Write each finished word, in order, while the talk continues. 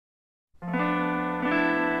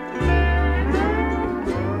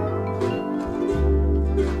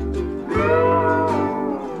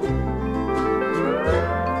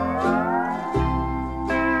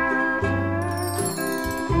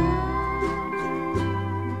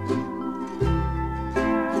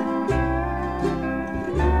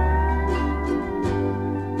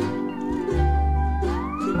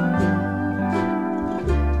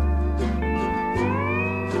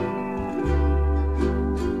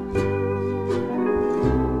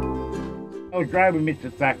was driving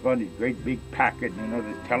Mr. Thacker on this great big Packard, you know,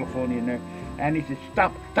 the telephone in there, and he said,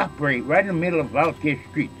 stop, Ray, right in the middle of Valkyr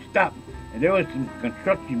Street, stop. And there was some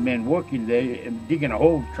construction men working there and digging a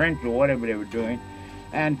whole trench or whatever they were doing,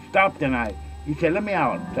 and stopped, and he said, let me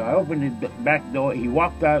out. So I opened the back door, he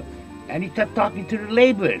walked out, and he started talking to the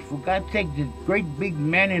laborers. For God's sake, this great big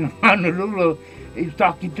man in Honolulu, he's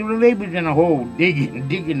talking to the laborers in a hole,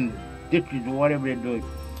 digging ditches or whatever they're doing.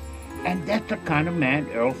 And that's the kind of man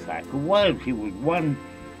Earl Thacker was. He was one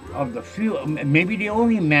of the few, maybe the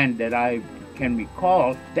only man that I can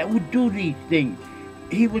recall that would do these things.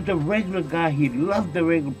 He was a regular guy. He loved the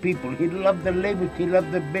regular people. He loved the laborers. He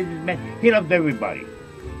loved the businessmen. He loved everybody.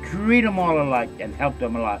 Treat them all alike and help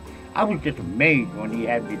them a lot. I was just amazed when he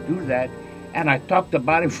had me do that. And I talked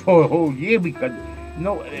about it for a whole year because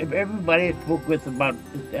everybody I spoke with about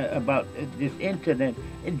this incident,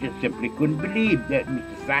 it just simply couldn't believe that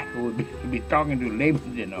Mr. Thacker would be talking to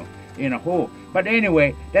laborers in a hole. But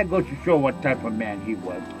anyway, that goes to show what type of man he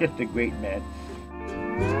was. Just a great man.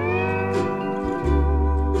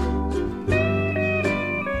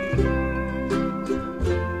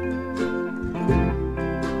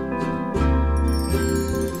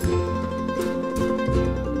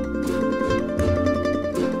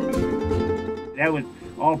 That was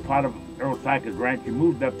all part of Earl Thacker's ranch. He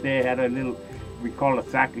moved up there, had a little, we call it a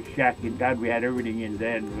Thacker shack. In God, we had everything in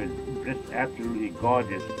there, and it was just absolutely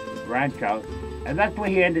gorgeous ranch house. And that's where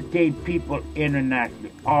he entertained people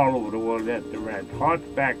internationally, all over the world at the ranch.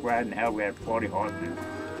 Horseback riding, hell, we had 40 horses.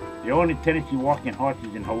 The only Tennessee walking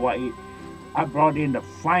horses in Hawaii. I brought in the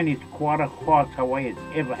finest quarter horse Hawaii has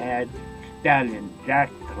ever had, stallion, Jack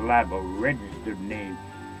Calabo, registered name,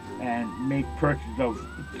 and made purchases of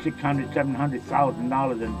 $600,000,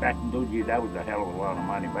 $700,000, and back in those years that was a hell of a lot of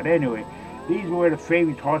money. But anyway, these were the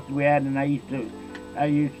favorite horses we had, and I used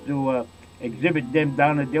to exhibit them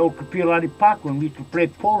down at the old Kapiolani Park when we used to play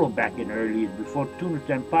polo back in the early years before Tuna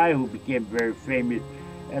Senpai, who became very famous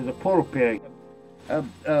as a polo player. Oh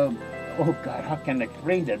God, how can I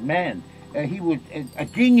explain that man? He was a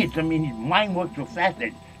genius. I mean, his mind worked so fast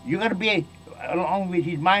that you got to be along with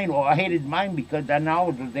his mind or ahead of his mind, because I now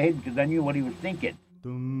was ahead because I knew what he was thinking. I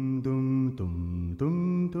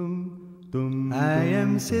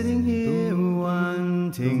am sitting here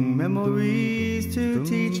wanting memories to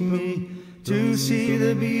teach me to see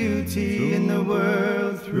the beauty in the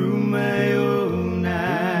world through my own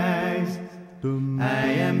eyes. I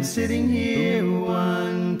am sitting here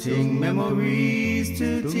wanting memories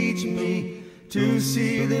to teach me to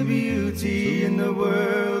see the beauty in the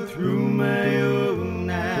world through my own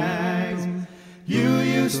eyes. You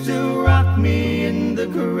used to rock me in the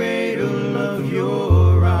cradle of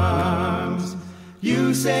your arms.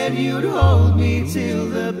 You said you'd hold me till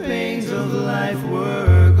the pains of life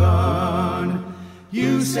were gone.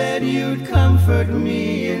 You said you'd comfort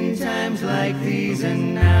me in times like these,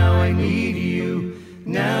 and now I need you,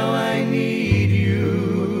 now I need you.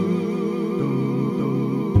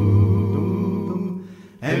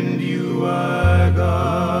 And you are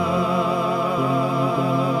gone.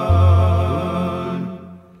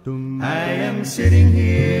 I am sitting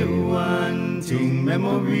here wanting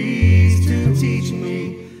memories to teach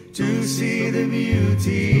me to see the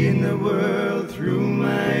beauty in the world through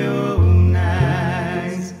my own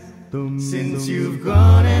eyes. Since you've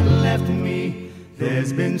gone and left me,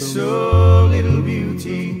 there's been so little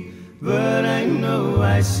beauty, but I know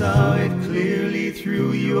I saw it clearly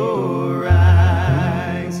through your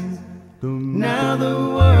eyes. Now the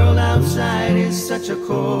world outside is such a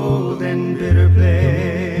cold and bitter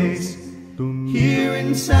place. Here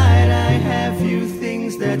inside I have few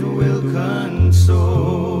things that will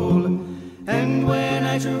console, and when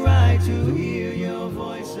I try to hear your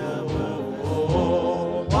voice above,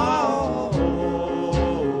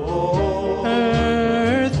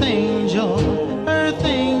 Earth angel,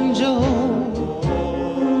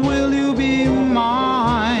 will you be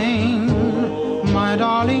mine, my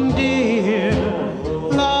darling dear?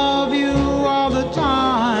 Love you all the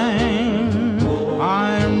time.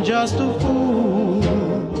 I'm just a fool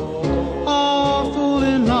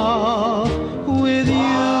in love with you.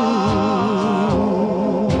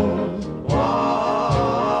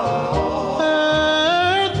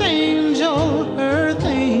 Earth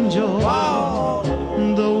angel,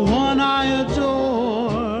 the one I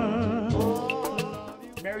adore.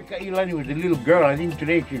 America Eleni was a little girl. I think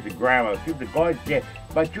today she's a grandma. She was a gorgeous,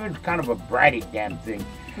 but she was kind of a bratty damn thing.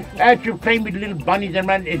 And she was playing with little bunnies and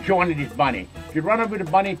she wanted this bunny. She'd run over to the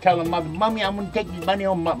bunny and tell her mother, Mommy, I'm going to take this bunny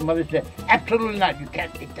home. Mother said, absolutely not. You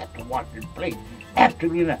can't take that to Washington Place.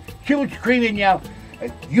 Absolutely not. She would scream and yell,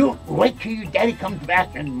 you wait till your daddy comes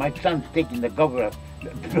back. And my son's taking the governor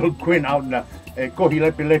Bill Quinn out in the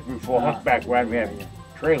Kohilepi for horseback riding. We have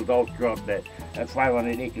trails all throughout that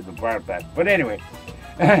 500 acres of bar path. But anyway,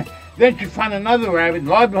 then she found another rabbit. And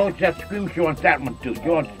Lord behold, she screamed she wants that one too. She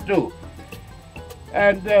wants two.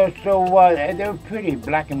 And so they were pretty,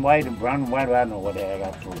 black and white and brown and white. I don't know what the heck,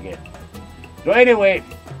 I forget. So anyway,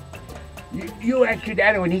 you actually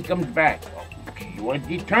daddy when he comes back. She was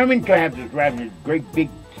determined to have this rabbit, this great big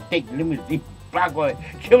state limousine.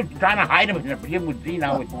 She was trying to hide him in the limousine.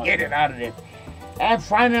 I would get it out of there. And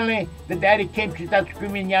finally, the daddy came. She started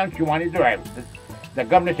screaming, yelling. She wanted the rabbit. The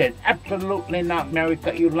governor said, absolutely not,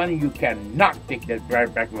 America. You London, you cannot take that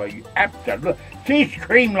rabbit back away. You absolutely. She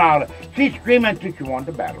screamed louder. She screamed until she won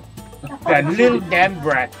the battle. That little damn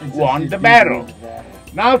brat won the battle.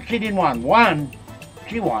 Now she didn't want one.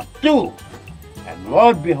 She wants two. And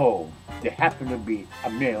Lord behold, there happened to be a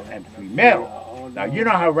male and female. Now, you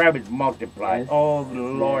know how rabbits multiply. Yes. Oh,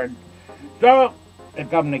 Lord. So, the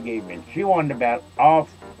governor gave in. She won the battle. Off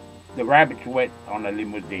the rabbits went on a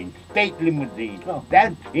limousine. State limousine. Oh.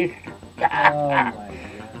 That's history. Oh, my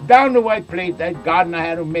God. Down the White Place, that gardener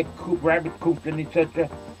had to make rabbit coops and etc.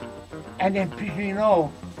 And then, you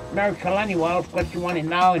know, Mary Kalani, well, of course, she wanted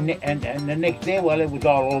now, and the next day, well, it was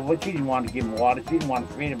all over. She didn't want to give him water. She didn't want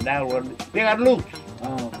to feed him now. They got loose.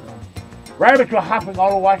 Oh, Rabbits were hopping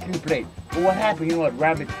all over Washington Place. But what happened, you know what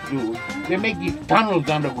rabbits do? They make these tunnels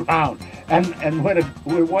underground. And where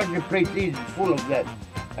Washington Place is full of that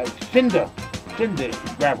cinder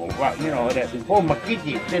gravel. Well, you know, that whole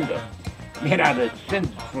Makiti cinder. Made out of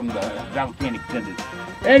cinders from the volcanic cinders.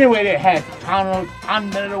 Anyway, they had tunnels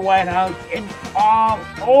under the White House and all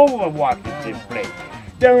over Washington Place.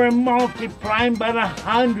 They were multiplying by the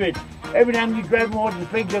hundreds. Every time you drive over the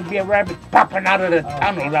place, there'll be a rabbit popping out of the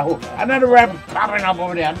tunnel. Another rabbit popping up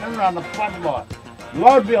over there. Another on the front lawn.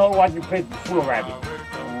 Lord behold, Washington Place is full of rabbits.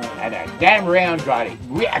 And that damn Ray Andrade.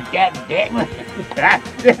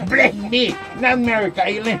 They blame me. Not America.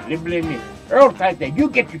 They blame me. Earl Thacker, you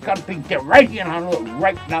get your company right here in Honolulu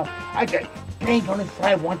right now. I said, planes only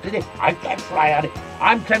fly once a day. I can't fly out of it.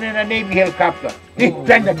 I'm sending a Navy helicopter. He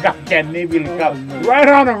sent a goddamn Navy helicopter right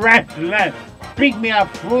on the ranch land. Pick me up,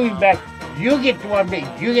 flew him back. You get to one base.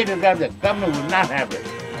 You get to the governor will not have it.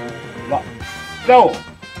 So,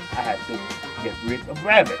 I had to get rid of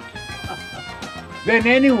rabbits. Then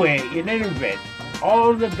anyway, in any event,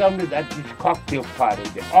 all the governors at this cocktail party,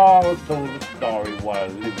 they all told the story while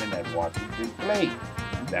living at Washington Place.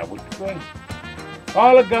 That was great.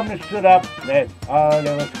 All the governors stood up, there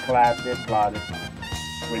was class, they applauded.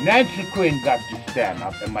 When Nancy Quinn got to stand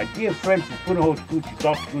up, and my dear friend from Punahou School, she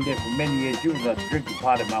taught school there for many years, she was a drinking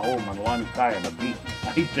part of my home on Lanikai on the beach.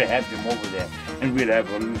 I used to have them over there, and we'd have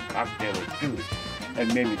a little cocktail or two,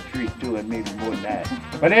 and maybe 3 too, and maybe more than that.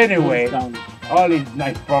 But anyway, all these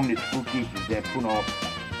nice prominent school teachers there, Punahou.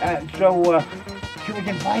 So she was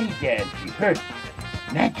invited there, and she heard.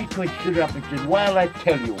 Nancy Quinn stood up and said, well, I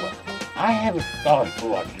tell you what, I have a story for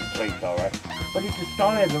Washington Place, all right? But it's a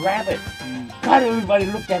story of the rabbit. God, everybody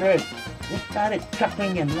looked at her. They started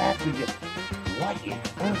chuckling and laughing. What is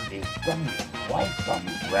earth is from this white from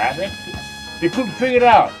this rabbit? They couldn't figure it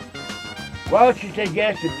out. Well, she said,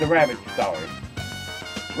 yes, it's the rabbit story.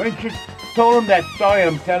 When she told them that story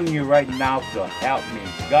I'm telling you right now, so help me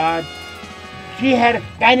God, she had a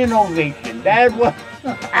standing ovation. That was...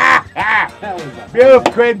 Bill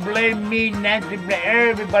Quinn blamed me, Nancy blamed,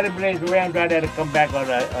 everybody blamed Ray Andrade had to come back on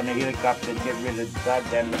a helicopter and get rid of the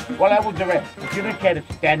goddamn... Well, that was the rest. She just had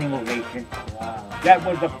a standing ovation. Wow. That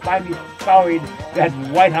was the finest story that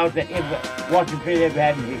White House that Washington ever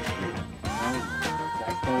had in history.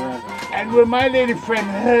 And when my lady friend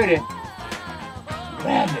heard it,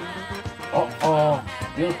 rabbit. Uh-oh.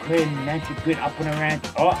 Bill Quinn, Nancy Quinn up on the ranch.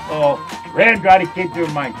 Uh-oh. Ray Andrade came to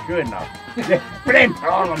her mind, sure enough. They blamed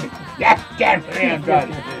all of me. That's damn Ray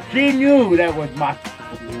Andrade. She knew that was my...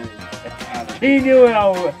 She knew it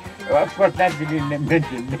all. Of course, that didn't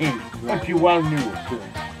mention me, but she well knew.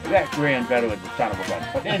 That Ray Andrade was the son of a gun.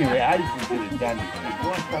 But anyway, I used to do it down the street. You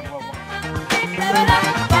want to talk about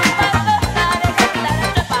one?